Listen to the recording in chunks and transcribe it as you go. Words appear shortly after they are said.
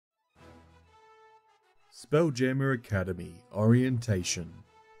Spelljammer Academy Orientation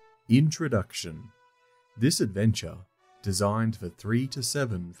Introduction. This adventure, designed for 3 to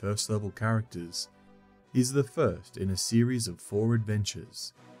 7 first level characters, is the first in a series of 4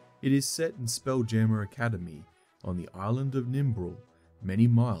 adventures. It is set in Spelljammer Academy on the island of Nimbrel, many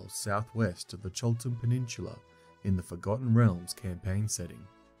miles southwest of the Cholton Peninsula in the Forgotten Realms campaign setting.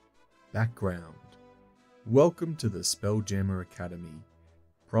 Background. Welcome to the Spelljammer Academy.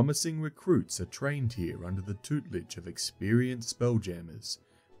 Promising recruits are trained here under the tutelage of experienced spelljammers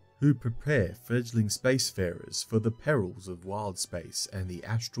who prepare fledgling spacefarers for the perils of Wildspace and the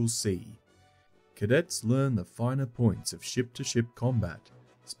Astral Sea. Cadets learn the finer points of ship-to-ship combat,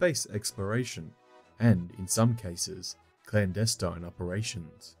 space exploration, and, in some cases, clandestine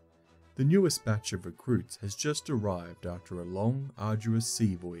operations. The newest batch of recruits has just arrived after a long, arduous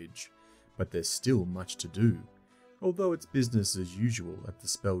sea voyage, but there's still much to do. Although it's business as usual at the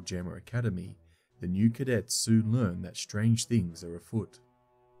Spelljammer Academy, the new cadets soon learn that strange things are afoot.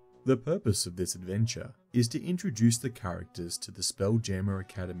 The purpose of this adventure is to introduce the characters to the Spelljammer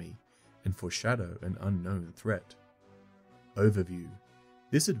Academy and foreshadow an unknown threat. Overview.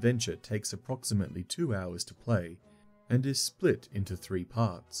 This adventure takes approximately 2 hours to play and is split into 3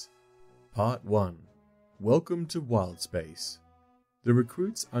 parts. Part 1. Welcome to Wildspace. The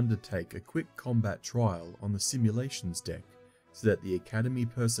recruits undertake a quick combat trial on the simulations deck so that the Academy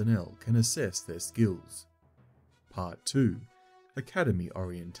personnel can assess their skills. Part 2. Academy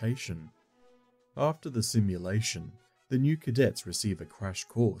Orientation. After the simulation, the new cadets receive a crash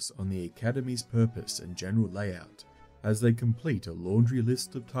course on the Academy's purpose and general layout as they complete a laundry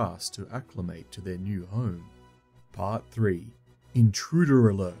list of tasks to acclimate to their new home. Part 3. Intruder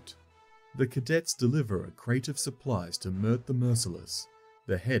Alert. The cadets deliver a crate of supplies to Mert the Merciless,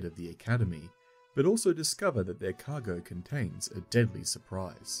 the head of the Academy, but also discover that their cargo contains a deadly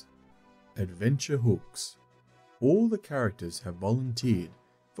surprise. Adventure Hooks. All the characters have volunteered,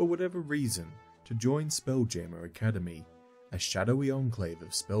 for whatever reason, to join Spelljammer Academy, a shadowy enclave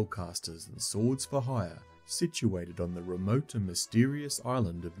of spellcasters and swords for hire situated on the remote and mysterious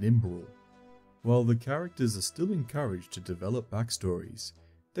island of Nimbrel. While the characters are still encouraged to develop backstories,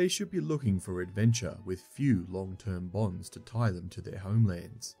 they should be looking for adventure with few long-term bonds to tie them to their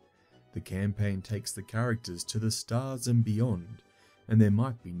homelands. The campaign takes the characters to the stars and beyond, and there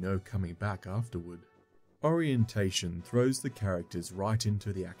might be no coming back afterward. Orientation throws the characters right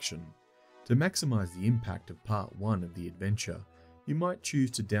into the action. To maximize the impact of Part 1 of the adventure, you might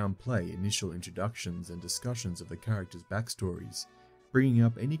choose to downplay initial introductions and discussions of the characters' backstories, bringing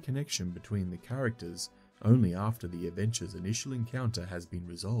up any connection between the characters only after the adventure's initial encounter has been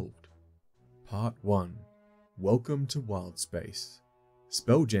resolved. Part 1. Welcome to Wildspace.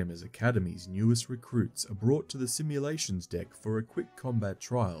 Spelljammer Academy's newest recruits are brought to the simulations deck for a quick combat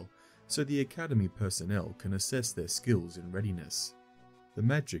trial so the Academy personnel can assess their skills and readiness. The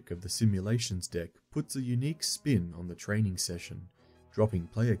magic of the simulations deck puts a unique spin on the training session, dropping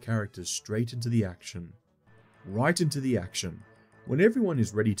player characters straight into the action. Right into the action. When everyone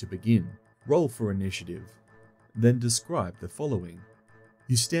is ready to begin, roll for initiative. Then describe the following.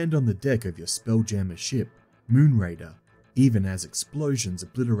 You stand on the deck of your Spelljammer ship, Moonraider, even as explosions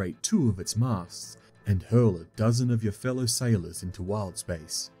obliterate 2 of its masts and hurl a dozen of your fellow sailors into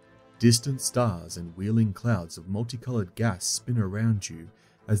Wildspace. Distant stars and wheeling clouds of multicolored gas spin around you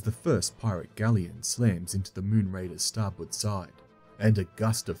as the first pirate galleon slams into the Moonraider's starboard side, and a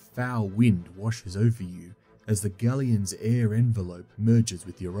gust of foul wind washes over you as the galleon's air envelope merges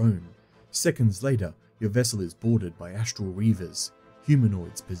with your own. Seconds later, your vessel is boarded by Astral Reavers,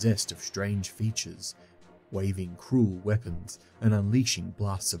 humanoids possessed of strange features, waving cruel weapons and unleashing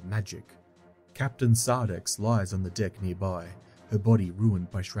blasts of magic. Captain Sardex lies on the deck nearby, her body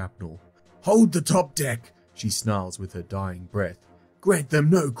ruined by shrapnel. "Hold the top deck," she snarls with her dying breath. "Grant them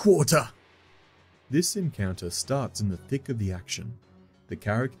no quarter." This encounter starts in the thick of the action. The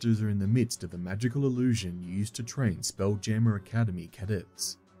characters are in the midst of the magical illusion used to train Spelljammer Academy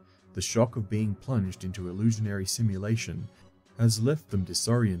cadets. The shock of being plunged into illusionary simulation has left them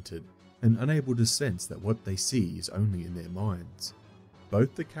disoriented and unable to sense that what they see is only in their minds.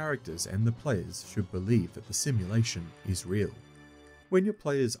 Both the characters and the players should believe that the simulation is real. When your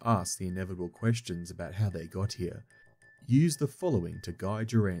players ask the inevitable questions about how they got here, use the following to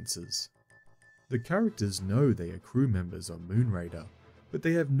guide your answers. The characters know they are crew members on Moonraider, but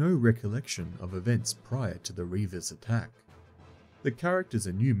they have no recollection of events prior to the Reavers' attack. The characters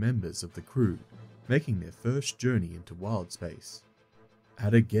are new members of the crew, making their first journey into Wildspace.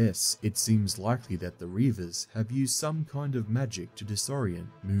 At a guess, it seems likely that the Reavers have used some kind of magic to disorient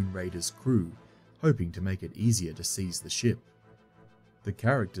Moonraider's crew, hoping to make it easier to seize the ship. The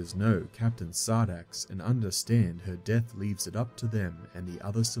characters know Captain Sardax and understand her death leaves it up to them and the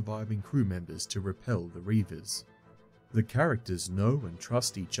other surviving crew members to repel the Reavers. The characters know and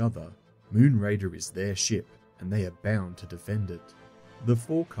trust each other. Moonraider is their ship, and they are bound to defend it. The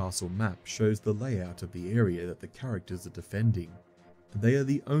forecastle map shows the layout of the area that the characters are defending, and they are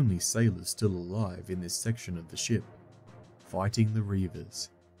the only sailors still alive in this section of the ship. Fighting the Reavers.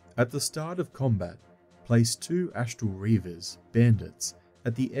 At the start of combat, place 2 Astral Reavers, bandits,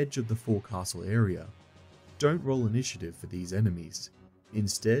 at the edge of the forecastle area. Don't roll initiative for these enemies.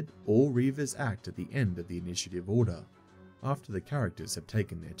 Instead, all Reavers act at the end of the initiative order, after the characters have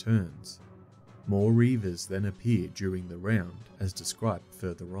taken their turns. More Reavers then appear during the round, as described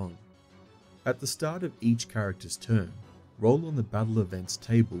further on. At the start of each character's turn, roll on the battle events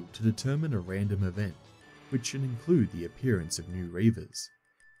table to determine a random event, which should include the appearance of new Reavers.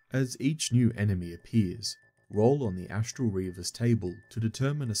 As each new enemy appears, roll on the Astral Reavers table to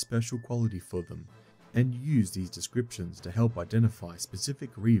determine a special quality for them, and use these descriptions to help identify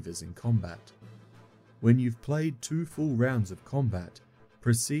specific Reavers in combat. When you've played 2 full rounds of combat,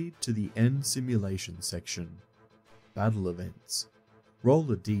 proceed to the end simulation section. Battle events.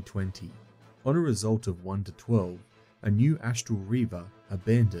 Roll a d20. On a result of 1 to 12, a new Astral Reaver, a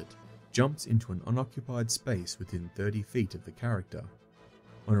bandit, jumps into an unoccupied space within 30 feet of the character.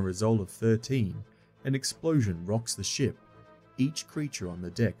 On a result of 13, an explosion rocks the ship. Each creature on the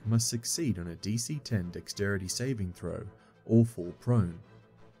deck must succeed on a DC 10 dexterity saving throw or fall prone.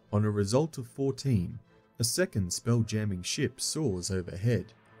 On a result of 14, a second spell-jamming ship soars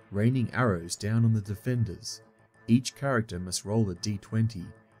overhead, raining arrows down on the defenders. Each character must roll a d20.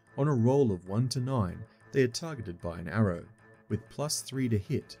 On a roll of 1 to 9, they are targeted by an arrow, with +3 to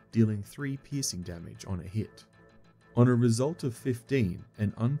hit, dealing 3 piercing damage on a hit. On a result of 15,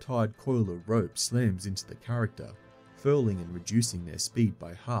 an untied coil of rope slams into the character, furling and reducing their speed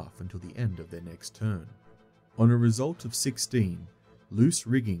by half until the end of their next turn. On a result of 16, loose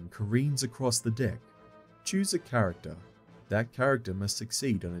rigging careens across the deck. Choose a character. That character must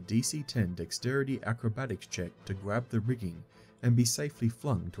succeed on a DC 10 dexterity acrobatics check to grab the rigging and be safely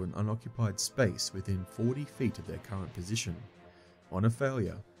flung to an unoccupied space within 40 feet of their current position. On a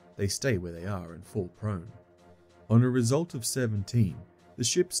failure, they stay where they are and fall prone. On a result of 17, the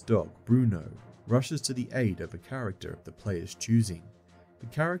ship's dog, Bruno, rushes to the aid of a character of the player's choosing. The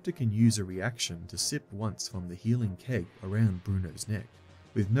character can use a reaction to sip once from the healing keg around Bruno's neck,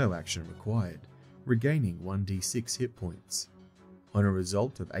 with no action required, regaining 1d6 hit points. On a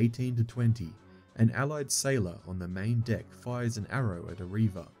result of 18 to 20, an allied sailor on the main deck fires an arrow at a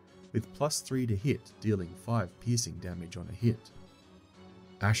Reaver, with +3 to hit, dealing 5 piercing damage on a hit.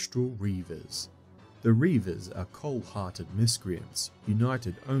 Astral Reavers. The Reavers are cold-hearted miscreants,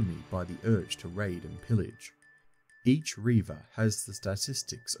 united only by the urge to raid and pillage. Each Reaver has the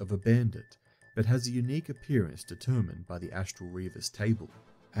statistics of a bandit, but has a unique appearance determined by the Astral Reavers table.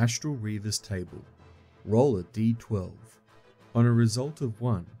 Astral Reavers table. Roll a d12. On a result of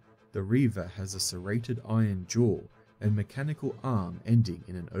 1, the Reaver has a serrated iron jaw and mechanical arm ending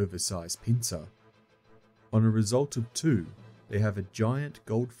in an oversized pincer. On a result of 2, they have a giant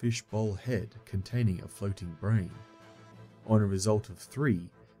goldfish bowl head containing a floating brain. On a result of 3,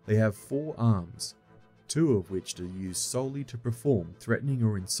 they have 4 arms, 2 of which are used solely to perform threatening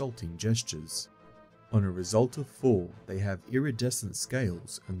or insulting gestures. On a result of 4, they have iridescent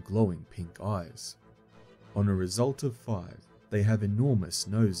scales and glowing pink eyes. On a result of 5, they have enormous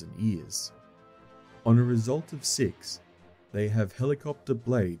nose and ears. On a result of 6, they have helicopter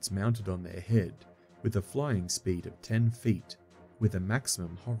blades mounted on their head, with a flying speed of 10 feet, with a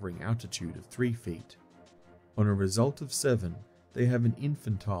maximum hovering altitude of 3 feet. On a result of 7, they have an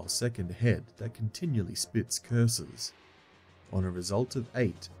infantile second head that continually spits curses. On a result of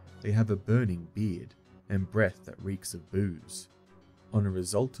 8, they have a burning beard and breath that reeks of booze. On a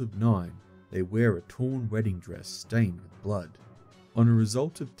result of 9, they wear a torn wedding dress stained with blood. On a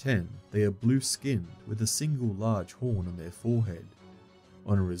result of 10, they are blue-skinned with a single large horn on their forehead.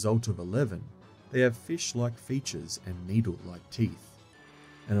 On a result of 11, they have fish-like features and needle-like teeth.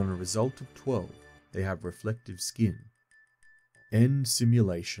 And on a result of 12, they have reflective skin. End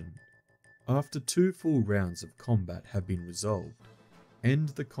simulation. After 2 full rounds of combat have been resolved, end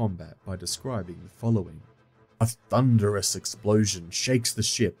the combat by describing the following. A thunderous explosion shakes the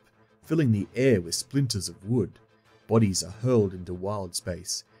ship, filling the air with splinters of wood. Bodies are hurled into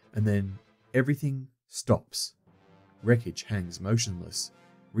Wildspace, and then everything stops. Wreckage hangs motionless.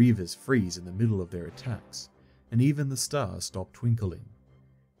 Reavers freeze in the middle of their attacks, and even the stars stop twinkling.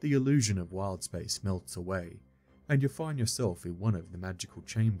 The illusion of Wildspace melts away, and you find yourself in one of the magical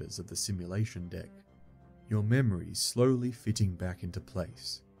chambers of the simulation deck. your memories slowly fitting back into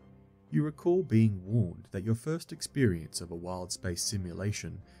place. You recall being warned that your first experience of a Wildspace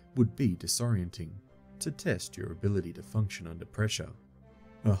simulation would be disorienting, to test your ability to function under pressure.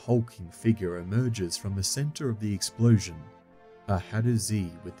 A hulking figure emerges from the center of the explosion, a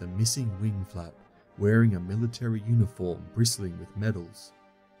Hatter-Z with a missing wing flap, wearing a military uniform bristling with medals.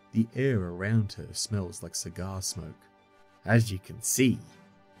 The air around her smells like cigar smoke. As you can see,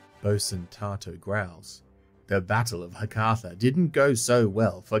 Bosun TARTO growls. The Battle of Hakatha didn't go so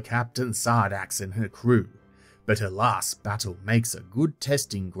well for Captain Sardax and her crew, but her last battle makes a good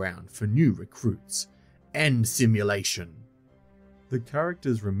testing ground for new recruits. End simulation. The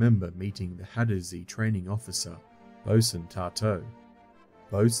characters remember meeting the Hatter-Z training officer, Bosun TARTO.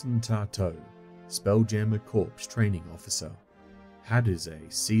 Bosun TARTO, Spelljammer Corps training officer. Hatter-Z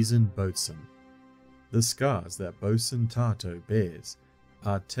seasoned boatswain. The scars that Bosun TARTO bears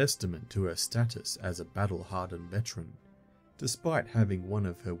are testament to her status as a battle-hardened veteran. Despite having one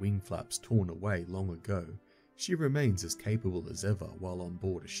of her wing flaps torn away long ago, she remains as capable as ever while on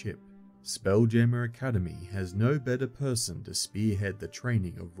board a ship. Spelljammer Academy has no better person to spearhead the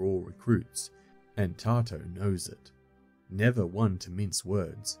training of raw recruits, and TARTO knows it. Never one to mince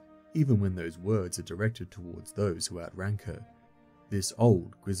words, even when those words are directed towards those who outrank her. This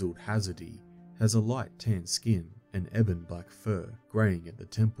old, grizzled Hazardy has a light tan skin and ebon black fur greying at the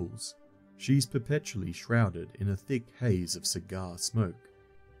temples. She's perpetually shrouded in a thick haze of cigar smoke,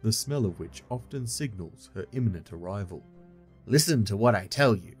 the smell of which often signals her imminent arrival. Listen to what I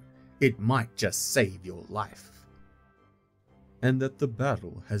tell you. It might just save your life. And that the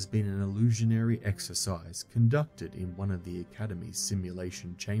battle has been an illusionary exercise conducted in one of the Academy's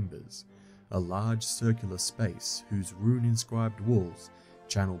simulation chambers, a large circular space whose rune-inscribed walls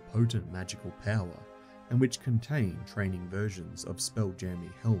channel potent magical power and which contain training versions of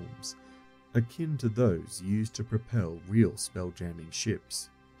spelljamming helms, akin to those used to propel real spelljamming ships.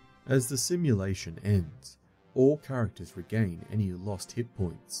 As the simulation ends, all characters regain any lost hit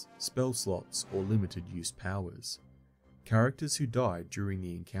points, spell slots, or limited use powers. Characters who died during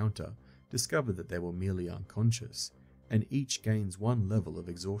the encounter discover that they were merely unconscious, and each gains one level of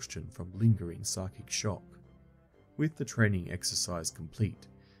exhaustion from lingering psychic shock. With the training exercise complete,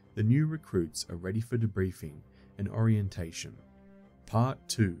 the new recruits are ready for debriefing and orientation. Part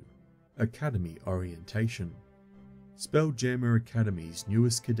 2: Academy Orientation. Spelljammer Academy's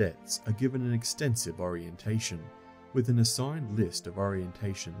newest cadets are given an extensive orientation, with an assigned list of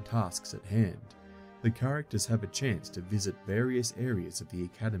orientation tasks at hand. The characters have a chance to visit various areas of the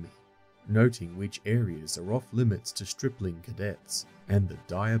Academy, noting which areas are off limits to stripling cadets, and the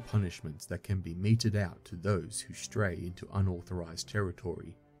dire punishments that can be meted out to those who stray into unauthorized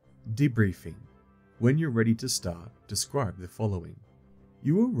territory. Debriefing. When you're ready to start, describe the following.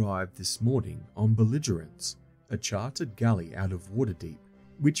 You arrived this morning on Belligerence, a chartered galley out of Waterdeep,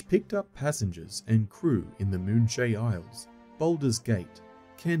 which picked up passengers and crew in the Moonshay Isles, Baldur's Gate,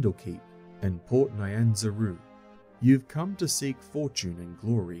 Candlekeep, and Port Nyanzaru. You've come to seek fortune and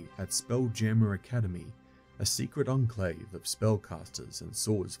glory at Spelljammer Academy, a secret enclave of spellcasters and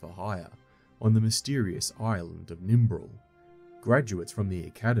swords for hire on the mysterious island of Nimbrel. Graduates from the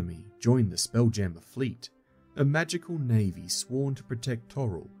Academy join the Spelljammer Fleet, a magical navy sworn to protect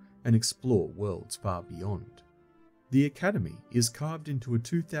Toril and explore worlds far beyond. The Academy is carved into a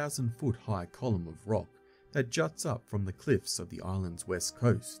 2,000-foot high column of rock that juts up from the cliffs of the island's west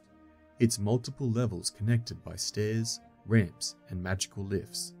coast, its multiple levels connected by stairs, ramps, and magical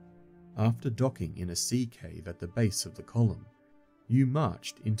lifts. After docking in a sea cave at the base of the column, you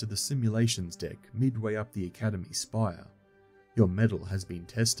marched into the simulations deck midway up the Academy spire. Your mettle has been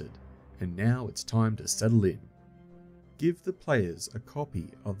tested, and now it's time to settle in. Give the players a copy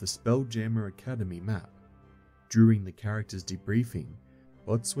of the Spelljammer Academy map. During the characters' debriefing,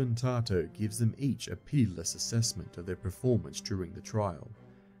 BOATSWAIN TARTO gives them each a pitiless assessment of their performance during the trial.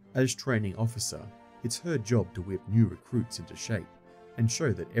 As training officer, it's her job to whip new recruits into shape and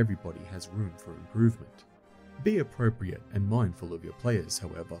show that everybody has room for improvement. Be appropriate and mindful of your players,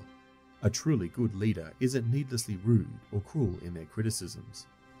 however. A truly good leader isn't needlessly rude or cruel in their criticisms.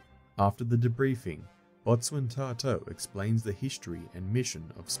 After the debriefing, BOATSWAIN TARTO explains the history and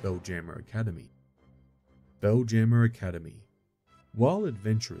mission of Spelljammer Academy. Spelljammer Academy. While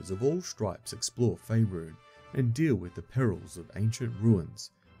adventurers of all stripes explore Faerun and deal with the perils of ancient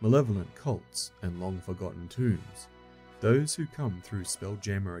ruins, malevolent cults, and long-forgotten tombs, those who come through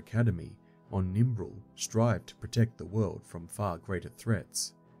Spelljammer Academy on Nimbrel strive to protect the world from far greater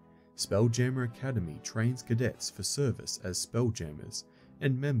threats. Spelljammer Academy trains cadets for service as Spelljammers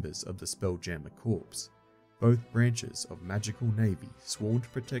and members of the Spelljammer Corps, both branches of magical navy sworn to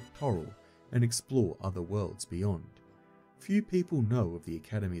protect Toril and explore other worlds beyond. Few people know of the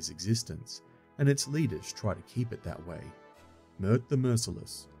Academy's existence, and its leaders try to keep it that way. Mert the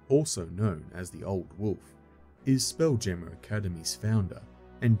Merciless, also known as the Old Wolf, is Spelljammer Academy's founder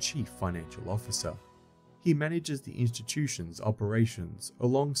and chief financial officer. He manages the institution's operations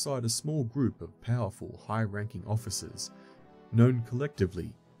alongside a small group of powerful, high-ranking officers, known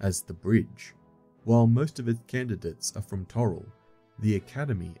collectively as the Bridge. While most of its candidates are from Toril, the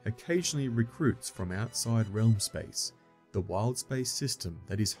Academy occasionally recruits from outside Realmspace, the Wildspace system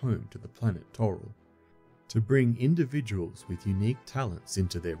that is home to the planet Toril, to bring individuals with unique talents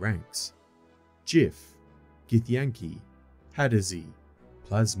into their ranks. Jif, Githyanki, Hadezi,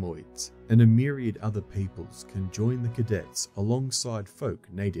 Plasmoids, and a myriad other peoples can join the cadets alongside folk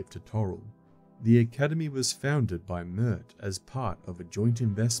native to Toril. The Academy was founded by Mert as part of a joint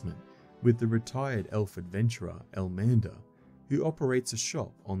investment with the retired elf adventurer Elmander, who operates a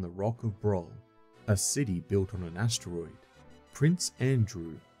shop on the Rock of Brol, a city built on an asteroid. Prince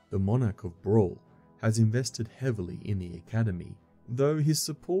Andrew, the monarch of Brol, has invested heavily in the Academy, though his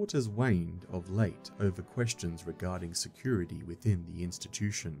support has waned of late over questions regarding security within the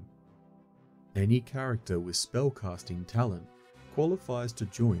institution. Any character with spellcasting talent qualifies to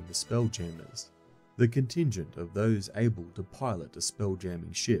join the Spelljammers, the contingent of those able to pilot a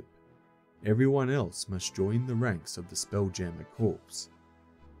spelljamming ship. Everyone else must join the ranks of the Spelljammer Corps.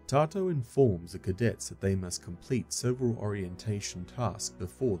 TARTO informs the cadets that they must complete several orientation tasks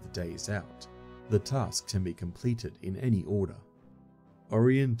before the day is out. The tasks can be completed in any order.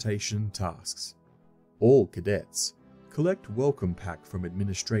 Orientation tasks. All cadets collect welcome pack from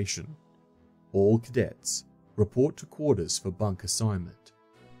administration. All cadets report to quarters for bunk assignment.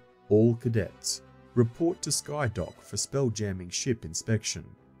 All cadets report to Skydock for spelljamming ship inspection.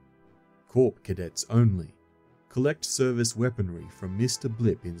 Corp cadets only collect service weaponry from Mr.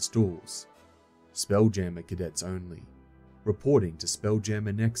 Blip in stores. Spelljammer cadets only, reporting to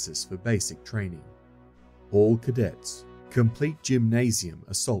Spelljammer Nexus for basic training. All cadets complete Gymnasium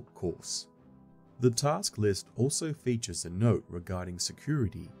assault course. The task list also features a note regarding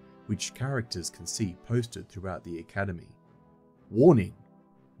security which characters can see posted throughout the Academy. Warning!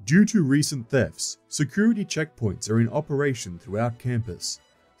 Due to recent thefts, security checkpoints are in operation throughout campus.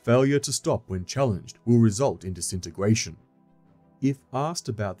 Failure to stop when challenged will result in disintegration. If asked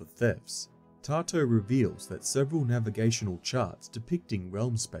about the thefts, TARTO reveals that several navigational charts depicting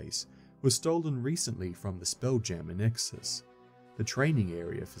Realmspace were stolen recently from the Spelljammer Nexus, the training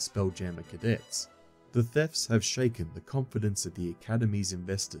area for Spelljammer cadets. The thefts have shaken the confidence of the Academy's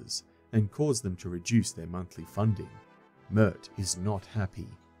investors and caused them to reduce their monthly funding. Mert is not happy.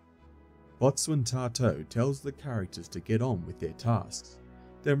 BOATSWAIN TARTO tells the characters to get on with their tasks,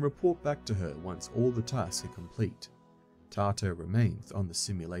 then report back to her once all the tasks are complete. TARTO remains on the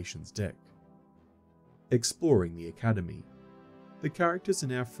simulation's deck. Exploring the Academy. The characters are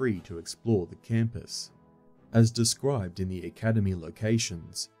now free to explore the campus, as described in the Academy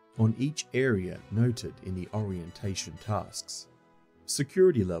locations, on each area noted in the orientation tasks.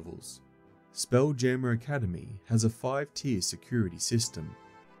 Security levels. Spelljammer Academy has a 5-tier security system.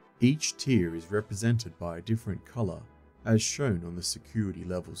 Each tier is represented by a different color, as shown on the security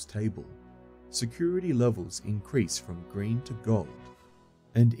levels table. Security levels increase from green to gold,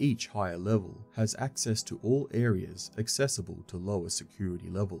 and each higher level has access to all areas accessible to lower security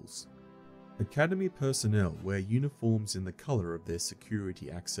levels. Academy personnel wear uniforms in the color of their security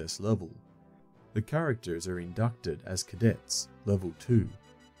access level. The characters are inducted as cadets, level 2,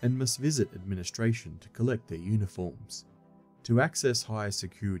 and must visit administration to collect their uniforms. To access higher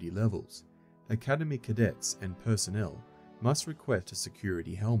security levels, Academy cadets and personnel must request a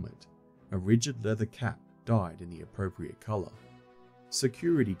security helmet, a rigid leather cap dyed in the appropriate color.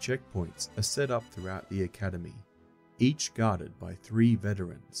 Security checkpoints are set up throughout the Academy, each guarded by 3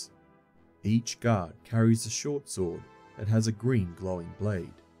 veterans. Each guard carries a short sword that has a green glowing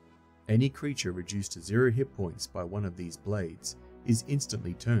blade. Any creature reduced to 0 hit points by one of these blades is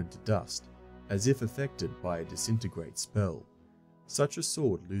instantly turned to dust, as if affected by a disintegrate spell. Such a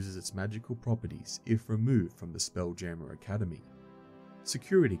sword loses its magical properties if removed from the Spelljammer Academy.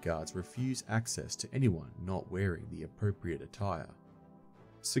 Security guards refuse access to anyone not wearing the appropriate attire.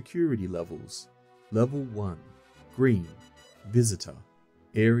 Security levels. Level 1. Green. Visitor.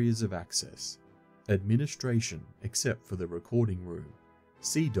 Areas of access. Administration except for the recording room.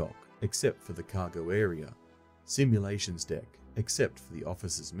 Sea-Dock except for the cargo area. Simulations deck except for the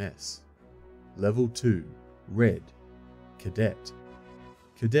officer's mess. Level 2. Red. Cadet.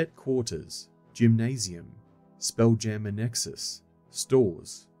 Cadet Quarters. Gymnasium. Spelljammer Nexus.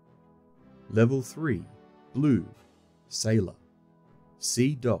 Stores. Level 3. Blue. Sailor.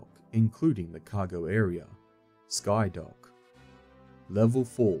 Sea-Dock including the cargo area, Skydock. Level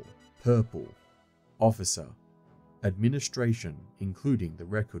 4, Purple, Officer, Administration including the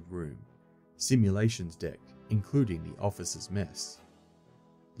Record Room, Simulations Deck including the Officer's Mess.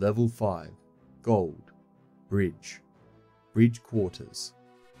 Level 5, Gold, Bridge, Bridge Quarters,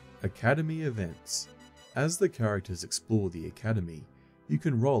 Academy Events. As the characters explore the Academy, you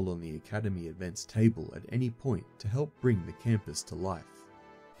can roll on the Academy Events table at any point to help bring the campus to life.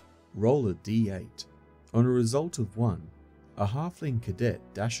 Roll a D8. On a result of 1, a halfling cadet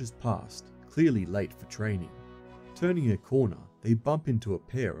dashes past, clearly late for training. Turning a corner, they bump into a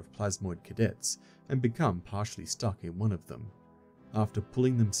pair of plasmoid cadets and become partially stuck in one of them. After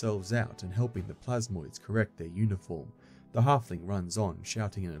pulling themselves out and helping the plasmoids correct their uniform, the halfling runs on,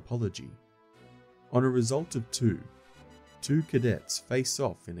 shouting an apology. On a result of 2, 2 cadets face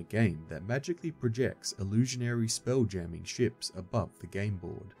off in a game that magically projects illusionary spelljamming ships above the game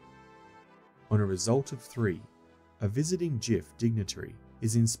board. On a result of 3, a visiting GIF dignitary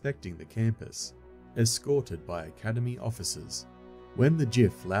is inspecting the campus, escorted by Academy officers. When the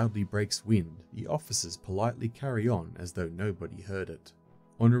GIF loudly breaks wind, the officers politely carry on as though nobody heard it.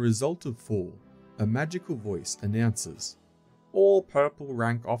 On a result of 4, a magical voice announces, "All purple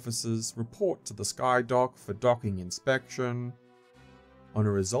rank officers report to the Skydock for docking inspection." On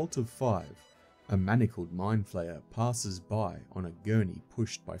a result of 5, a manacled mind flayer passes by on a gurney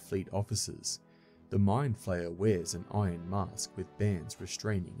pushed by fleet officers. The mind flayer wears an iron mask with bands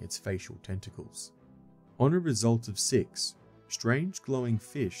restraining its facial tentacles. On a result of 6, strange glowing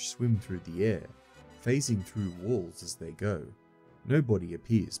fish swim through the air, phasing through walls as they go. Nobody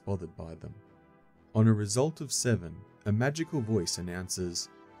appears bothered by them. On a result of 7, a magical voice announces,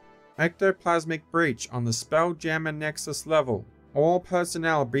 "Ectoplasmic breach on the Spelljammer Nexus level. All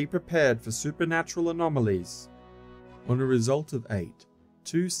personnel be prepared for supernatural anomalies." On a result of 8,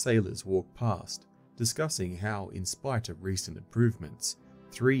 2 sailors walk past, discussing how, in spite of recent improvements,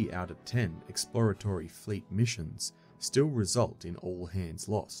 3 out of 10 exploratory fleet missions still result in all hands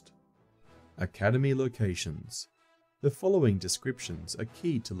lost. Academy locations. The following descriptions are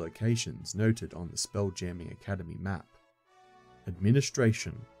key to locations noted on the Spelljamming Academy map.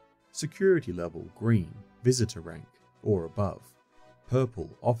 Administration. Security level green, visitor rank or above. Purple,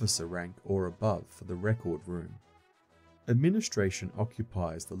 officer rank or above for the record room. Administration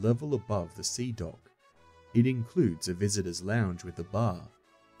occupies the level above the sea dock. It includes a visitor's lounge with a bar,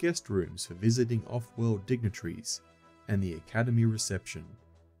 guest rooms for visiting off-world dignitaries, and the Academy reception.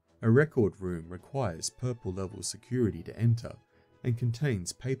 A record room requires purple level security to enter and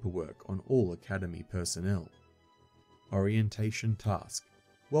contains paperwork on all Academy personnel. Orientation task.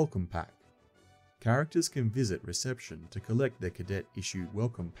 Welcome pack. Characters can visit reception to collect their cadet-issued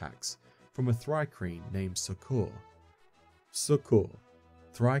welcome packs from a Thri-kreen named SOR'KUR. SOR'KUR,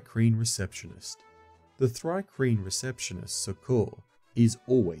 Thri-kreen Receptionist. The Thri-kreen Receptionist SOR'KUR is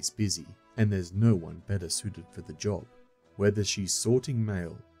always busy, and there's no one better suited for the job. Whether she's sorting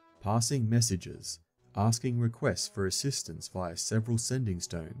mail, passing messages, asking requests for assistance via several sending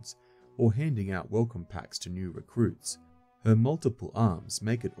stones, or handing out welcome packs to new recruits, her multiple arms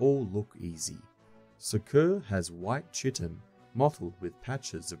make it all look easy. SOR'KUR has white chitin mottled with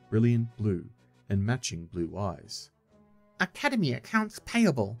patches of brilliant blue and matching blue eyes. Academy accounts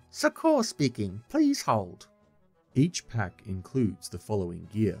payable. SOR'KUR speaking. Please hold. Each pack includes the following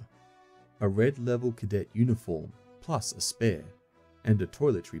gear: a red level cadet uniform plus a spare, and a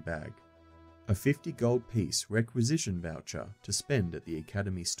toiletry bag, a 50 gold piece requisition voucher to spend at the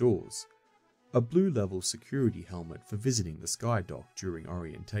Academy stores, a blue level security helmet for visiting the Skydock during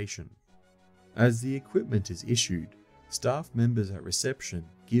orientation. As the equipment is issued, staff members at reception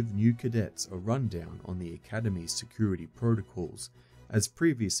give new cadets a rundown on the Academy's security protocols as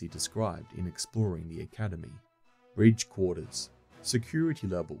previously described in Exploring the Academy. Bridge Quarters. Security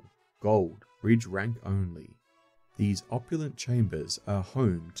level, gold, bridge rank only. These opulent chambers are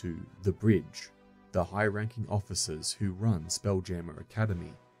home to the Bridge, the high-ranking officers who run Spelljammer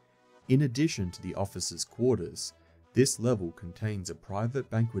Academy. In addition to the officers' quarters, this level contains a private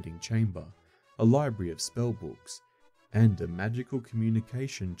banqueting chamber, a library of spellbooks, and a magical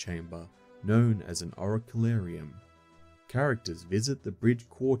communication chamber known as an oraclearium. Characters visit the Bridge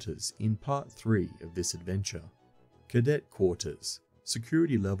Quarters in Part 3 of this adventure. Cadet Quarters.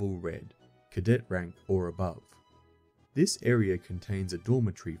 Security level red, cadet rank or above. This area contains a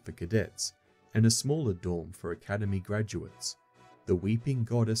dormitory for cadets and a smaller dorm for Academy graduates, the Weeping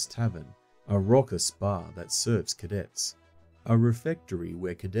Goddess Tavern, a raucous bar that serves cadets, a refectory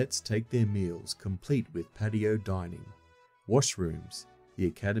where cadets take their meals complete with patio dining, washrooms, the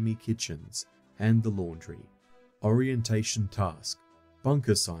Academy kitchens, and the laundry. Orientation task. Bunk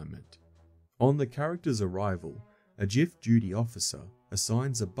assignment. On the character's arrival, a GIF duty officer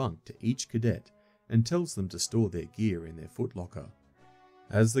assigns a bunk to each cadet and tells them to store their gear in their footlocker.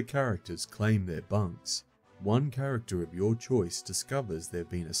 As the characters claim their bunks, one character of your choice discovers they've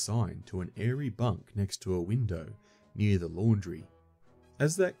been assigned to an airy bunk next to a window near the laundry.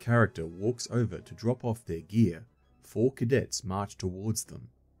 As that character walks over to drop off their gear, 4 cadets march towards them.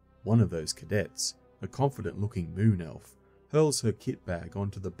 One of those cadets, a confident-looking moon elf, hurls her kit bag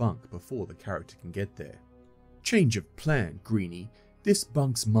onto the bunk before the character can get there. "Change of plan, Greenie. This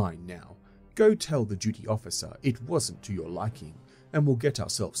bunk's mine now. Go tell the duty officer it wasn't to your liking, and we'll get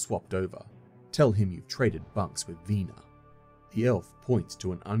ourselves swapped over. Tell him you've traded bunks with Vina." The elf points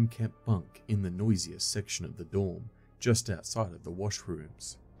to an unkempt bunk in the noisiest section of the dorm, just outside of the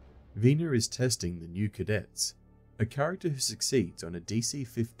washrooms. Vina is testing the new cadets. A character who succeeds on a DC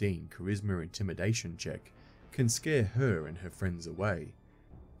 15 Charisma Intimidation check can scare her and her friends away.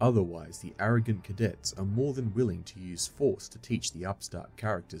 Otherwise, the arrogant cadets are more than willing to use force to teach the upstart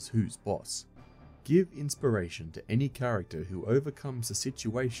characters who's boss. Give inspiration to any character who overcomes a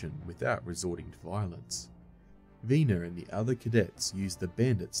situation without resorting to violence. Vina and the other cadets use the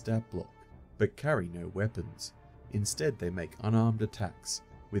bandit stat block, but carry no weapons. Instead, they make unarmed attacks,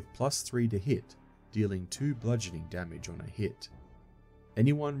 with +3 to hit, dealing 2 bludgeoning damage on a hit.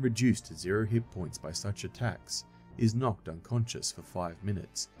 Anyone reduced to 0 hit points by such attacks is knocked unconscious for 5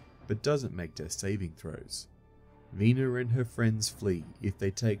 minutes, but doesn't make death saving throws. Vina and her friends flee if they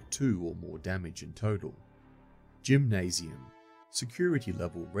take 2 or more damage in total. Gymnasium. Security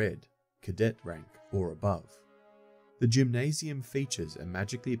level red, cadet rank or above. The Gymnasium features a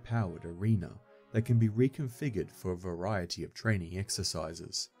magically powered arena that can be reconfigured for a variety of training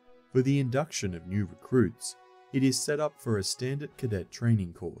exercises. For the induction of new recruits, it is set up for a standard cadet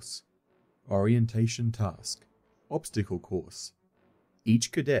training course. Orientation task. Obstacle course.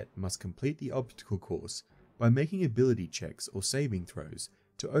 Each cadet must complete the obstacle course by making ability checks or saving throws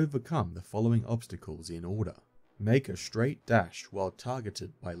to overcome the following obstacles in order. Make a straight dash while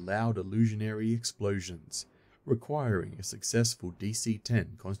targeted by loud illusionary explosions, requiring a successful DC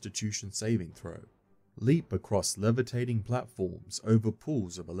 10 Constitution saving throw. Leap across levitating platforms over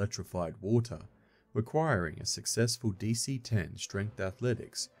pools of electrified water, requiring a successful DC 10 Strength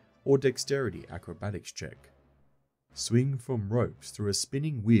Athletics or Dexterity Acrobatics check. Swing from ropes through a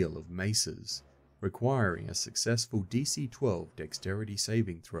spinning wheel of maces, requiring a successful DC 12 Dexterity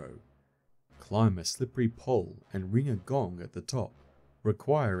saving throw. Climb a slippery pole and ring a gong at the top,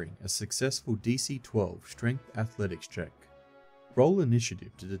 requiring a successful DC 12 Strength Athletics check. Roll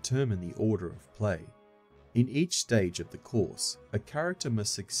initiative to determine the order of play. In each stage of the course, a character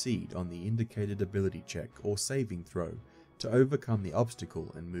must succeed on the indicated ability check or saving throw to overcome the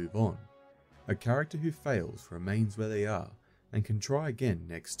obstacle and move on. A character who fails remains where they are and can try again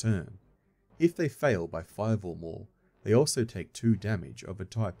next turn. If they fail by 5 or more, they also take 2 damage of a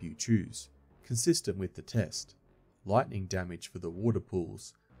type you choose, consistent with the test. Lightning damage for the water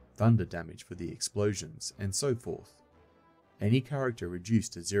pools, thunder damage for the explosions, and so forth. Any character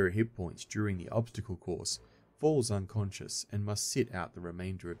reduced to 0 hit points during the obstacle course falls unconscious and must sit out the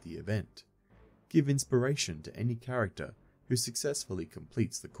remainder of the event. Give inspiration to any character who successfully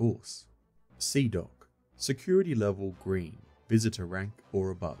completes the course. Sea Dock. Security level green, visitor rank or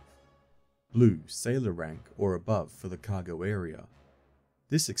above. Blue, sailor rank or above for the cargo area.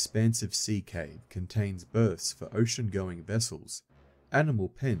 This expansive sea cave contains berths for ocean-going vessels, animal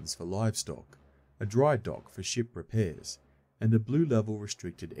pens for livestock, a dry dock for ship repairs, and a blue level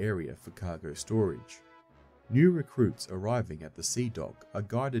restricted area for cargo storage. New recruits arriving at the sea dock are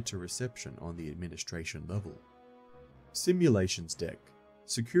guided to reception on the administration level. Simulations deck.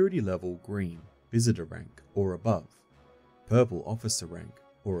 Security level green, visitor rank or above. Purple officer rank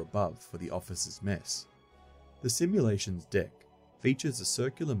or above for the officer's mess. The simulations deck features a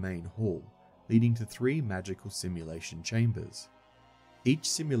circular main hall leading to 3 magical simulation chambers. Each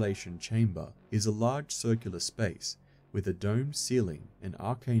simulation chamber is a large circular space with a domed ceiling and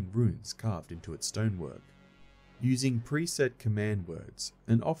arcane runes carved into its stonework. Using preset command words,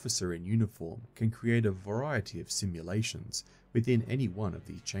 an officer in uniform can create a variety of simulations within any one of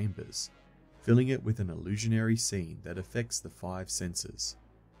these chambers, filling it with an illusionary scene that affects the 5 senses.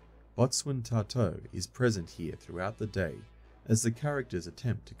 BOATSWAIN TARTO is present here throughout the day as the characters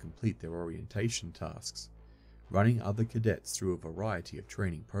attempt to complete their orientation tasks, running other cadets through a variety of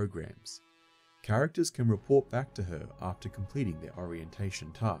training programs. Characters can report back to her after completing their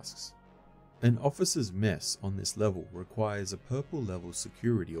orientation tasks. An officer's mess on this level requires a purple level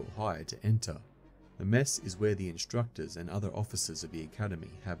security or higher to enter. The mess is where the instructors and other officers of the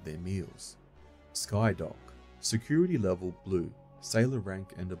academy have their meals. Sky Dock. Security level blue, sailor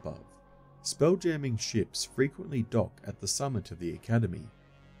rank and above. Spelljamming ships frequently dock at the summit of the Academy.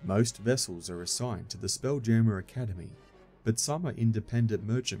 Most vessels are assigned to the Spelljammer Academy, but some are independent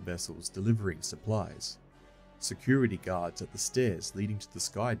merchant vessels delivering supplies. Security guards at the stairs leading to the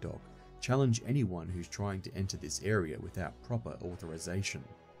sky dock challenge anyone who's trying to enter this area without proper authorization.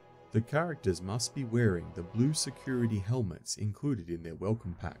 The characters must be wearing the blue security helmets included in their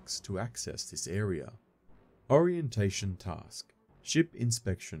welcome packs to access this area. Orientation task: Ship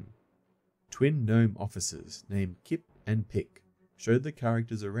inspection. Twin gnome officers named Kip and Pick show the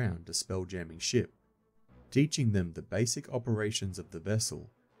characters around a spelljamming ship, teaching them the basic operations of the vessel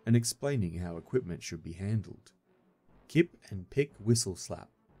and explaining how equipment should be handled. Kip and Pick WHISTLESLAP.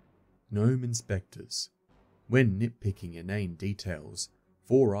 Gnome inspectors. When nitpicking inane details,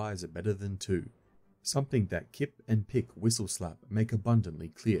 4 eyes are better than 2, something that Kip and Pick WHISTLESLAP make abundantly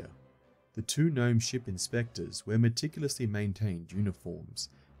clear. The 2 gnome ship inspectors wear meticulously maintained uniforms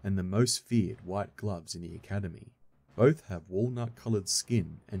and the most feared white gloves in the Academy. Both have walnut-coloured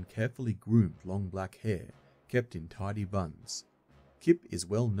skin and carefully groomed long black hair kept in tidy buns. Kip is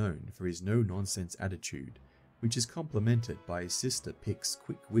well known for his no-nonsense attitude, which is complemented by his sister Pick's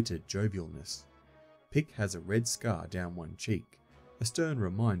quick-witted jovialness. Pick has a red scar down one cheek, a stern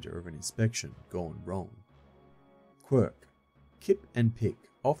reminder of an inspection gone wrong. Quirk: Kip and Pick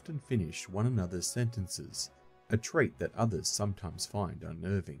often finish one another's sentences, a trait that others sometimes find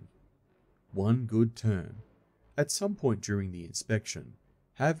unnerving. One good turn. At some point during the inspection,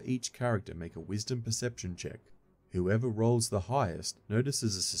 have each character make a wisdom perception check. Whoever rolls the highest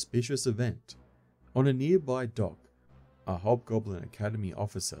notices a suspicious event. On a nearby dock, a Hobgoblin Academy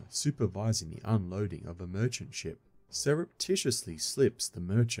officer supervising the unloading of a merchant ship surreptitiously slips the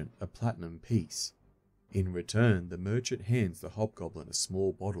merchant a platinum piece. In return, the merchant hands the Hobgoblin a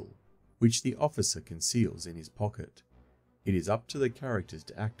small bottle, which the officer conceals in his pocket. It is up to the characters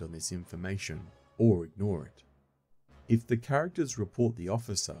to act on this information, or ignore it. If the characters report the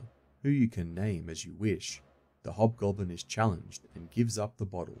officer, who you can name as you wish, the Hobgoblin is challenged and gives up the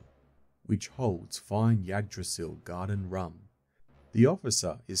bottle, which holds fine Yggdrasil garden rum. The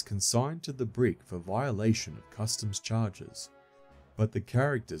officer is consigned to the brig for violation of customs charges, but the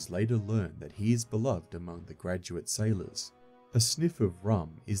characters later learn that he is beloved among the graduate sailors. A sniff of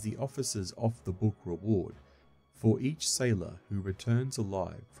rum is the officer's off-the-book reward for each sailor who returns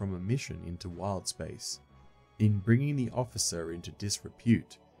alive from a mission into Wildspace. In bringing the officer into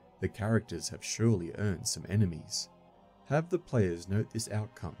disrepute, the characters have surely earned some enemies. Have the players note this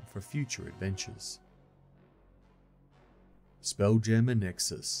outcome for future adventures. Spelljammer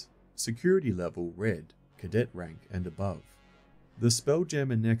Nexus. Security level Red, Cadet rank and above. The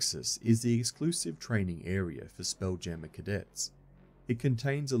Spelljammer Nexus is the exclusive training area for Spelljammer cadets. It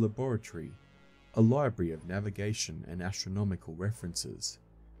contains a laboratory, a library of navigation and astronomical references,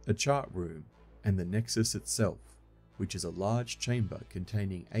 a chart room, and the Nexus itself, which is a large chamber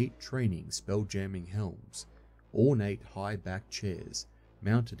containing 8 training spelljamming helms, ornate high-backed chairs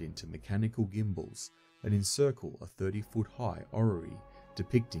mounted into mechanical gimbals that encircle a 30-foot high orrery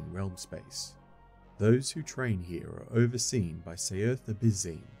depicting realm space. Those who train here are overseen by Saerth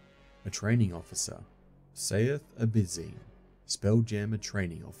Abizine, a training officer. Saerth Abizine, Spelljammer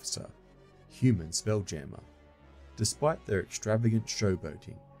Training Officer, Human Spelljammer. Despite their extravagant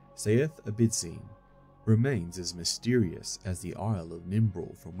showboating, Saerth Abizine remains as mysterious as the Isle of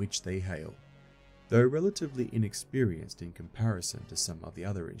Nimbrel from which they hail. Though relatively inexperienced in comparison to some of the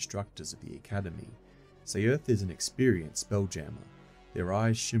other instructors of the Academy, Saerth is an experienced spelljammer. Their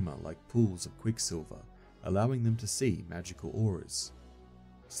eyes shimmer like pools of quicksilver, allowing them to see magical auras.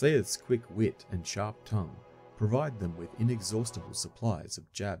 Saerth's quick wit and sharp tongue provide them with inexhaustible supplies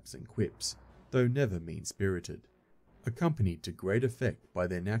of jabs and quips, though never mean-spirited, accompanied to great effect by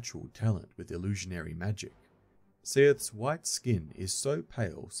their natural talent with illusionary magic. Saerth's white skin is so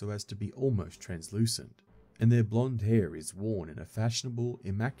pale so as to be almost translucent, and their blonde hair is worn in a fashionable,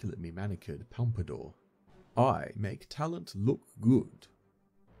 immaculately manicured pompadour. I make talent look good.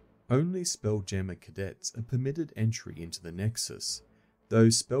 Only Spelljammer cadets are permitted entry into the Nexus, though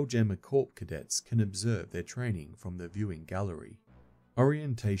Spelljammer Corp cadets can observe their training from the viewing gallery.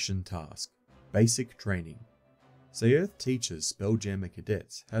 Orientation task: Basic training. Saerth teaches Spelljammer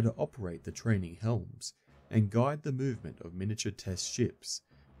cadets how to operate the training helms and guide the movement of miniature test ships,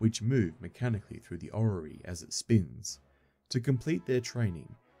 which move mechanically through the orrery as it spins. To complete their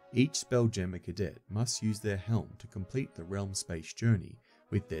training, each Spelljammer cadet must use their helm to complete the realm space journey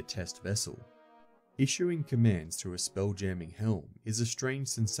with their test vessel. Issuing commands through a spelljamming helm is a strange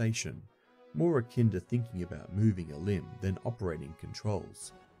sensation, more akin to thinking about moving a limb than operating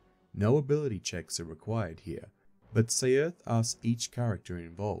controls. No ability checks are required here, But Saerth asks each character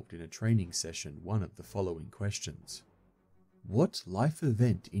involved in a training session one of the following questions. What life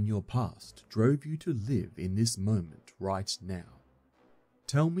event in your past drove you to live in this moment right now?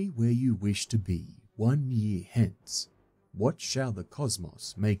 Tell me where you wish to be 1 year hence. What shall the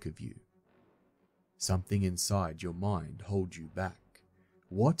cosmos make of you? Something inside your mind holds you back.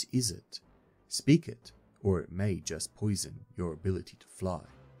 What is it? Speak it, or it may just poison your ability to fly.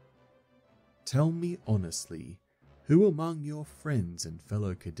 Tell me honestly, who among your friends and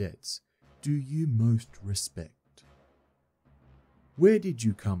fellow cadets do you most respect? Where did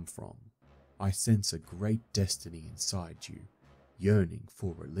you come from? I sense a great destiny inside you, yearning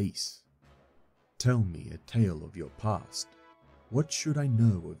for release. Tell me a tale of your past. What should I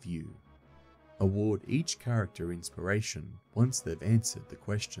know of you? Award each character inspiration once they've answered the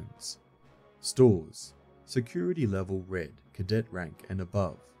questions. Stores. Security level red, cadet rank and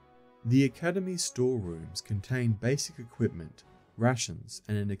above. The Academy's storerooms contain basic equipment, rations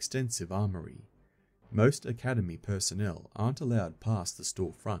and an extensive armory. Most Academy personnel aren't allowed past the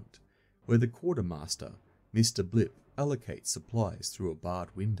storefront, where the quartermaster, Mr. Blip, allocates supplies through a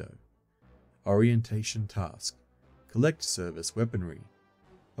barred window. Orientation task. Collect service weaponry.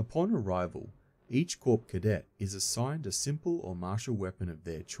 Upon arrival, each Corp cadet is assigned a simple or martial weapon of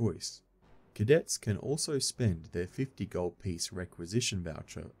their choice. Cadets can also spend their 50 gold piece requisition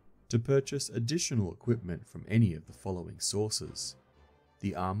voucher to purchase additional equipment from any of the following sources.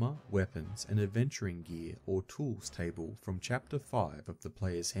 The Armor, Weapons and Adventuring Gear or Tools table from Chapter 5 of the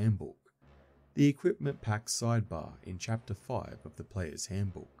Player's Handbook. The Equipment Pack sidebar in Chapter 5 of the Player's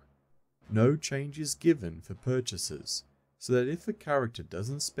Handbook. No change is given for purchases, so that if a character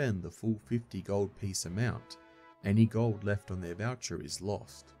doesn't spend the full 50 gold piece amount, any gold left on their voucher is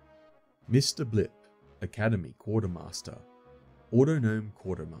lost. Mr. Blip, Academy Quartermaster. Auto-Gnome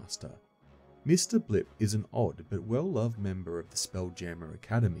Quartermaster. Mr. Blip is an odd but well-loved member of the Spelljammer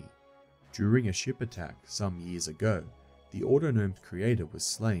Academy. During a ship attack some years ago, the Auto-Gnome's creator was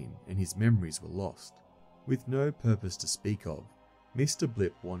slain and his memories were lost. With no purpose to speak of, Mr.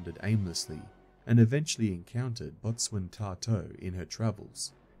 Blip wandered aimlessly and eventually encountered BOATSWAIN TARTO in her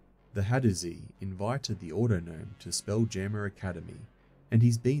travels. The Hadouzi invited the Auto-Gnome to Spelljammer Academy, and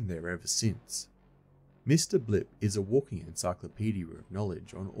he's been there ever since. Mr. Blip is a walking encyclopedia of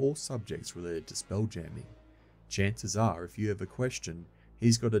knowledge on all subjects related to spelljamming. Chances are, if you have a question,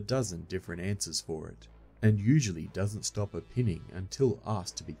 he's got a dozen different answers for it, and usually doesn't stop opinioning until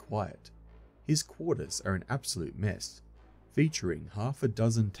asked to be quiet. His quarters are an absolute mess, featuring half a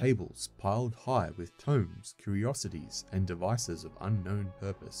dozen tables piled high with tomes, curiosities, and devices of unknown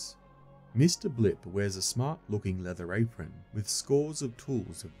purpose. Mr. Blip wears a smart-looking leather apron with scores of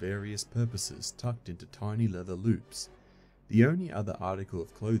tools of various purposes tucked into tiny leather loops. The only other article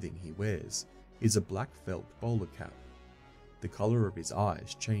of clothing he wears is a black felt bowler cap. The colour of his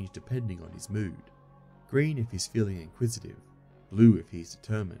eyes change depending on his mood. Green if he's feeling inquisitive, blue if he's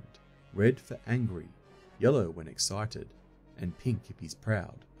determined, red for angry, yellow when excited, and pink if he's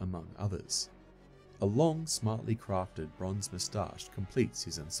proud, among others. A long, smartly crafted bronze moustache completes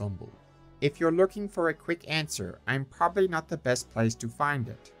his ensemble. If you're looking for a quick answer, I'm probably not the best place to find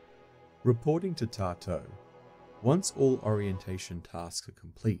it. Reporting to TARTO. Once all orientation tasks are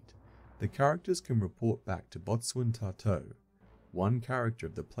complete, the characters can report back to BOATSWAIN TARTO. One character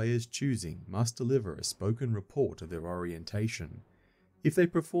of the player's choosing must deliver a spoken report of their orientation. If they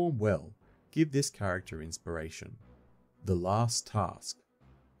perform well, give this character inspiration. The last task.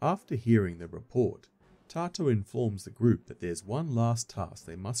 After hearing the report, TARTO informs the group that there's one last task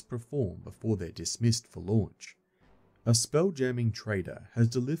they must perform before they're dismissed for launch. A spelljamming trader has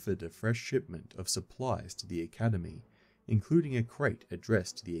delivered a fresh shipment of supplies to the Academy, including a crate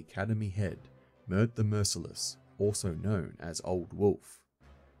addressed to the Academy head, Mert the Merciless, also known as Old Wolf.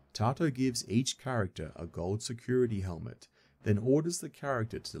 TARTO gives each character a gold security helmet, then orders the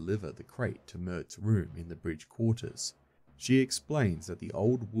character to deliver the crate to Mert's room in the bridge quarters. She explains that the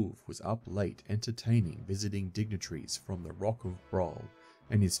Old Wolf was up late entertaining visiting dignitaries from the Rock of Brawl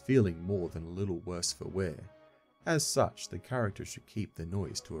and is feeling more than a little worse for wear. As such, the character should keep the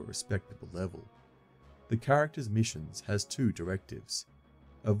noise to a respectable level. The character's missions has 2 directives.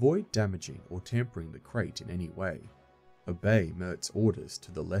 Avoid damaging or tampering the crate in any way. Obey Mert's orders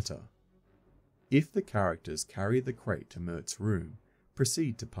to the letter. If the characters carry the crate to Mert's room,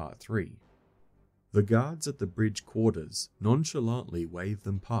 proceed to Part 3. The guards at the bridge quarters nonchalantly wave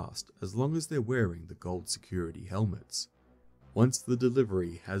them past as long as they're wearing the gold security helmets. Once the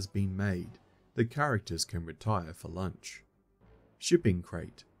delivery has been made, the characters can retire for lunch. Shipping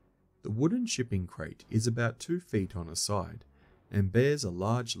crate. The wooden shipping crate is about 2 feet on a side and bears a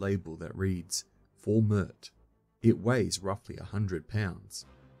large label that reads, "For Mert." It weighs roughly 100 pounds.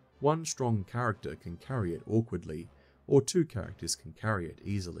 One strong character can carry it awkwardly, or 2 characters can carry it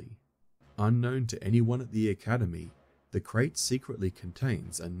easily. Unknown to anyone at the Academy, the crate secretly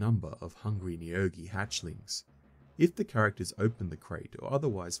contains a number of hungry Neogi hatchlings. If the characters open the crate or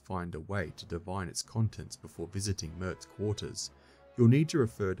otherwise find a way to divine its contents before visiting Mert's quarters, you'll need to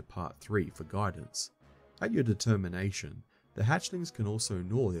refer to Part 3 for guidance. At your determination, the hatchlings can also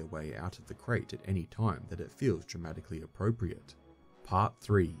gnaw their way out of the crate at any time that it feels dramatically appropriate. Part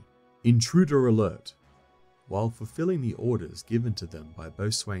 3. Intruder Alert. While fulfilling the orders given to them by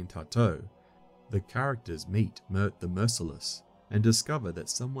BOATSWAIN TARTO, the characters meet Mert the Merciless and discover that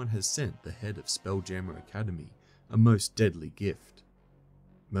someone has sent the head of Spelljammer Academy a most deadly gift.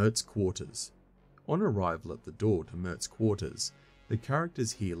 Mert's quarters. On arrival at the door to Mert's quarters, the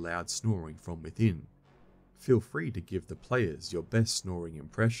characters hear loud snoring from within. Feel free to give the players your best snoring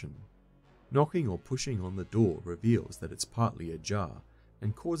impression. Knocking or pushing on the door reveals that it's partly ajar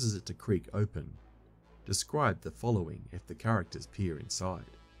and causes it to creak open. Describe the following if the characters peer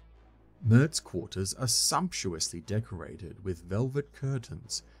inside. Mert's quarters are sumptuously decorated with velvet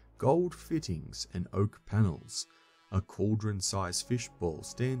curtains, gold fittings, and oak panels. A cauldron-sized fishbowl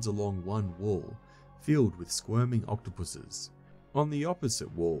stands along one wall, filled with squirming octopuses. On the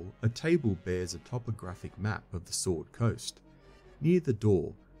opposite wall, a table bears a topographic map of the Sword Coast. Near the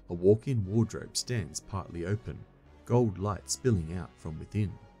door, a walk-in wardrobe stands partly open, gold light spilling out from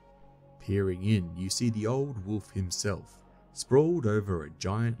within. Peering in, you see the old wolf himself, sprawled over a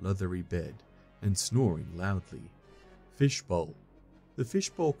giant leathery bed and snoring loudly. Fishbowl. The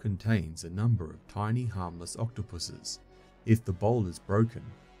fishbowl contains a number of tiny harmless octopuses. If the bowl is broken,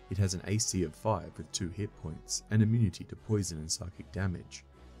 it has an AC of 5 with 2 hit points and immunity to poison and psychic damage.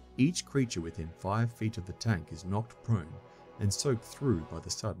 Each creature within 5 feet of the tank is knocked prone and soaked through by the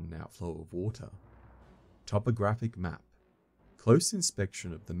sudden outflow of water. Topographic map. Close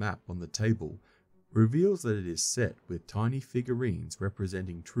inspection of the map on the table reveals that it is set with tiny figurines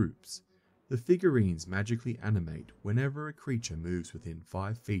representing troops. The figurines magically animate whenever a creature moves within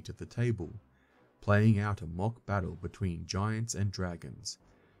 5 feet of the table, playing out a mock battle between giants and dragons.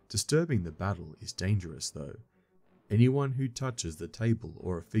 Disturbing the battle is dangerous though. Anyone who touches the table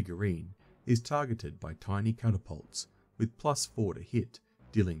or a figurine is targeted by tiny catapults with +4 to hit,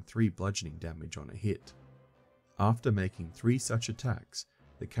 dealing 3 bludgeoning damage on a hit. After making 3 such attacks,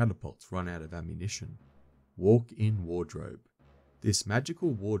 the catapults run out of ammunition. Walk-in wardrobe. This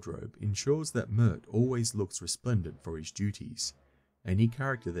magical wardrobe ensures that Mert always looks resplendent for his duties. Any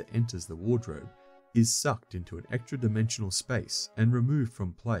character that enters the wardrobe is sucked into an extra-dimensional space and removed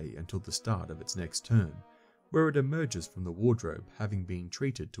from play until the start of its next turn, where it emerges from the wardrobe having been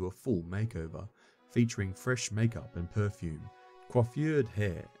treated to a full makeover, featuring fresh makeup and perfume, coiffured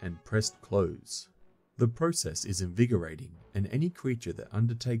hair, and pressed clothes. The process is invigorating, and any creature that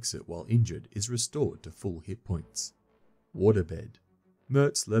undertakes it while injured is restored to full hit points. Waterbed.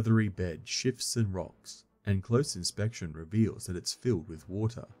 Mert's leathery bed shifts and rocks, and close inspection reveals that it's filled with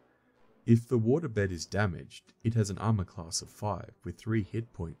water. If the waterbed is damaged, it has an armor class of 5 with 3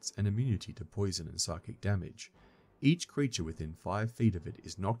 hit points and immunity to poison and psychic damage. Each creature within 5 feet of it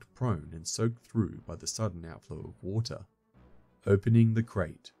is knocked prone and soaked through by the sudden outflow of water. Opening the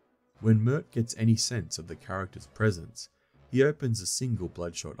crate. When Mert gets any sense of the character's presence, he opens a single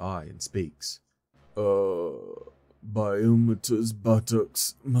bloodshot eye and speaks. Biometer's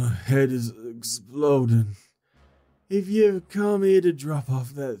buttocks, my head is exploding. If you ever come here to drop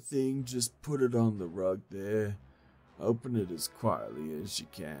off that thing, just put it on the rug there. Open it as quietly as you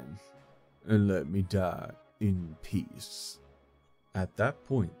can, and let me die in peace. At that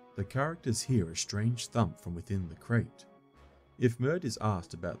point, the characters hear a strange thump from within the crate. If Mert is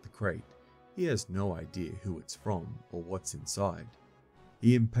asked about the crate, he has no idea who it's from or what's inside.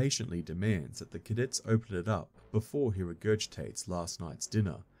 He impatiently demands that the cadets open it up before he regurgitates last night's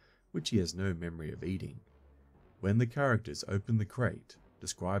dinner, which he has no memory of eating. When the characters open the crate,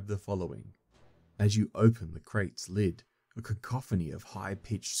 describe the following. As you open the crate's lid, a cacophony of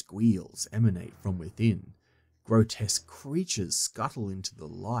high-pitched squeals emanate from within. Grotesque creatures scuttle into the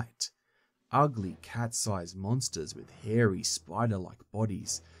light. Ugly cat-sized monsters with hairy spider-like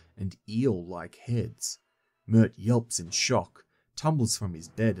bodies and eel-like heads. Mert yelps in shock, tumbles from his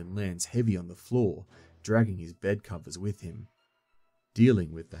bed and lands heavy on the floor, dragging his bed covers with him.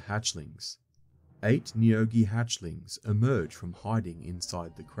 Dealing with the hatchlings. 8 Neogi hatchlings emerge from hiding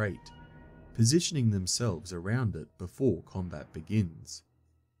inside the crate, positioning themselves around it before combat begins.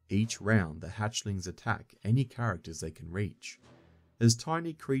 Each round the hatchlings attack any characters they can reach. As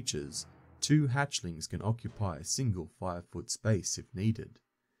tiny creatures, 2 hatchlings can occupy a single 5-foot space if needed.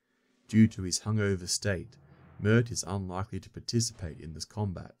 Due to his hungover state, Mert is unlikely to participate in this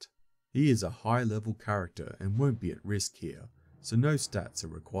combat. He is a high-level character and won't be at risk here, so no stats are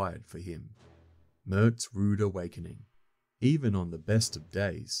required for him. Mert's Rude Awakening. Even on the best of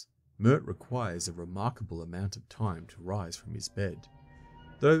days, Mert requires a remarkable amount of time to rise from his bed.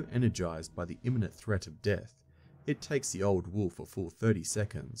 Though energized by the imminent threat of death, it takes the old wolf a full 30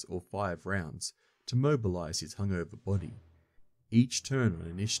 seconds or 5 rounds to mobilize his hungover body. Each turn on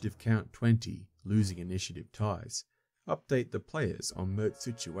initiative count 20, losing initiative ties, update the players on Mert's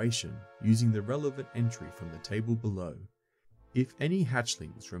situation using the relevant entry from the table below. If any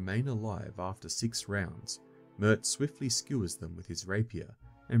hatchlings remain alive after 6 rounds, Mert swiftly skewers them with his rapier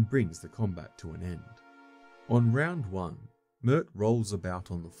and brings the combat to an end. On round 1, Mert rolls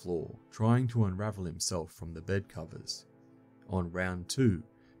about on the floor, trying to unravel himself from the bed covers. On round 2,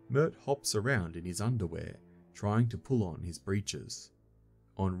 Mert hops around in his underwear, trying to pull on his breeches.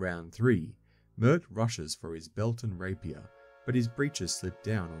 On round 3, Mert rushes for his belt and rapier, but his breeches slip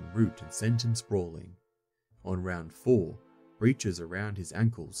down en route and send him sprawling. On round 4, breeches around his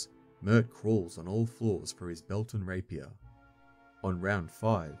ankles, Mert crawls on all floors for his belt and rapier. On round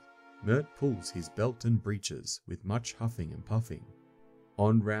 5, Mert pulls his belt and breeches with much huffing and puffing.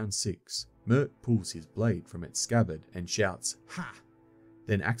 On round 6, Mert pulls his blade from its scabbard and shouts, "Ha!",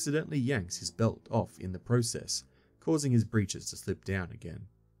 then accidentally yanks his belt off in the process, causing his breeches to slip down again.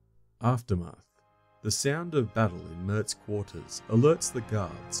 Aftermath. The sound of battle in Mert's quarters alerts the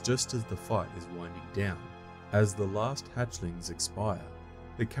guards just as the fight is winding down. As the last hatchlings expire,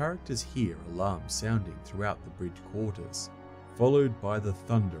 the characters hear alarms sounding throughout the bridge quarters, followed by the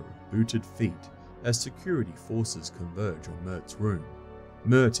thunder of booted feet as security forces converge on Mert's room.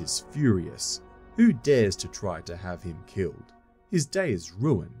 Mert is furious. Who dares to try to have him killed? His day is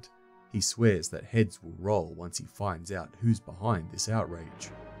ruined. He swears that heads will roll once he finds out who's behind this outrage.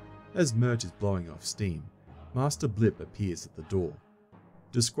 As Mert is blowing off steam, Master Blip appears at the door.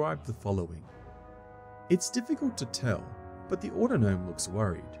 Describe the following. It's difficult to tell, but the Autognome looks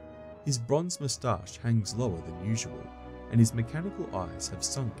worried. His bronze moustache hangs lower than usual, and his mechanical eyes have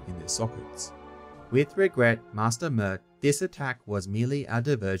sunk in their sockets. With regret, Master Mert, this attack was merely a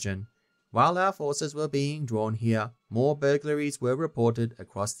diversion. While our forces were being drawn here, more burglaries were reported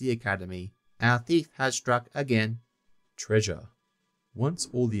across the academy. Our thief has struck again. Treasure. Once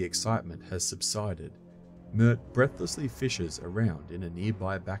all the excitement has subsided, Mert breathlessly fishes around in a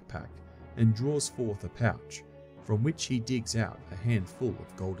nearby backpack and draws forth a pouch, from which he digs out a handful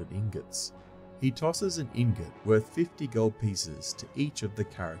of golden ingots. He tosses an ingot worth 50 gold pieces to each of the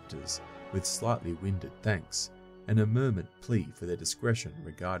characters with slightly winded thanks and a murmured plea for their discretion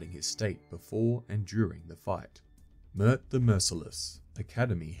regarding his state before and during the fight. Mert the Merciless,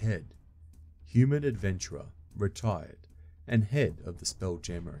 Academy Head. Human adventurer, retired, and head of the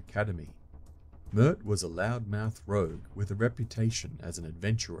Spelljammer Academy. Mert was a loudmouth rogue with a reputation as an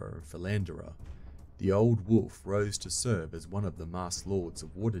adventurer and philanderer. The old wolf rose to serve as one of the masked lords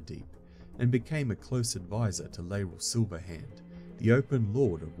of Waterdeep, and became a close advisor to Laeral Silverhand, the open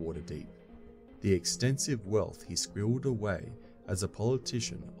lord of Waterdeep. The extensive wealth he squirreled away as a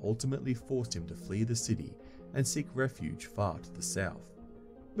politician ultimately forced him to flee the city and seek refuge far to the south.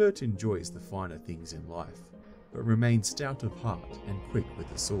 Mert enjoys the finer things in life, but remains stout of heart and quick with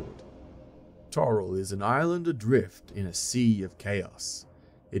the sword. Toril is an island adrift in a sea of chaos.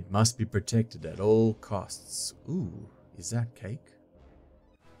 It must be protected at all costs. Ooh, is that cake?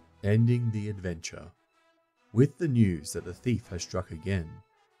 Ending the adventure. With the news that the thief has struck again,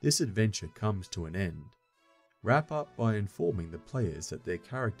 this adventure comes to an end. Wrap up by informing the players that their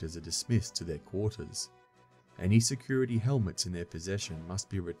characters are dismissed to their quarters. Any security helmets in their possession must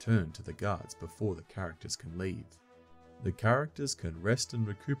be returned to the guards before the characters can leave. The characters can rest and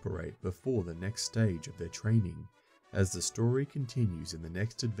recuperate before the next stage of their training, as the story continues in the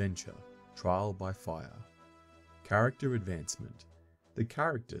next adventure, Trial by Fire. Character advancement. The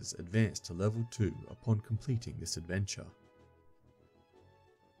characters advance to level 2 upon completing this adventure.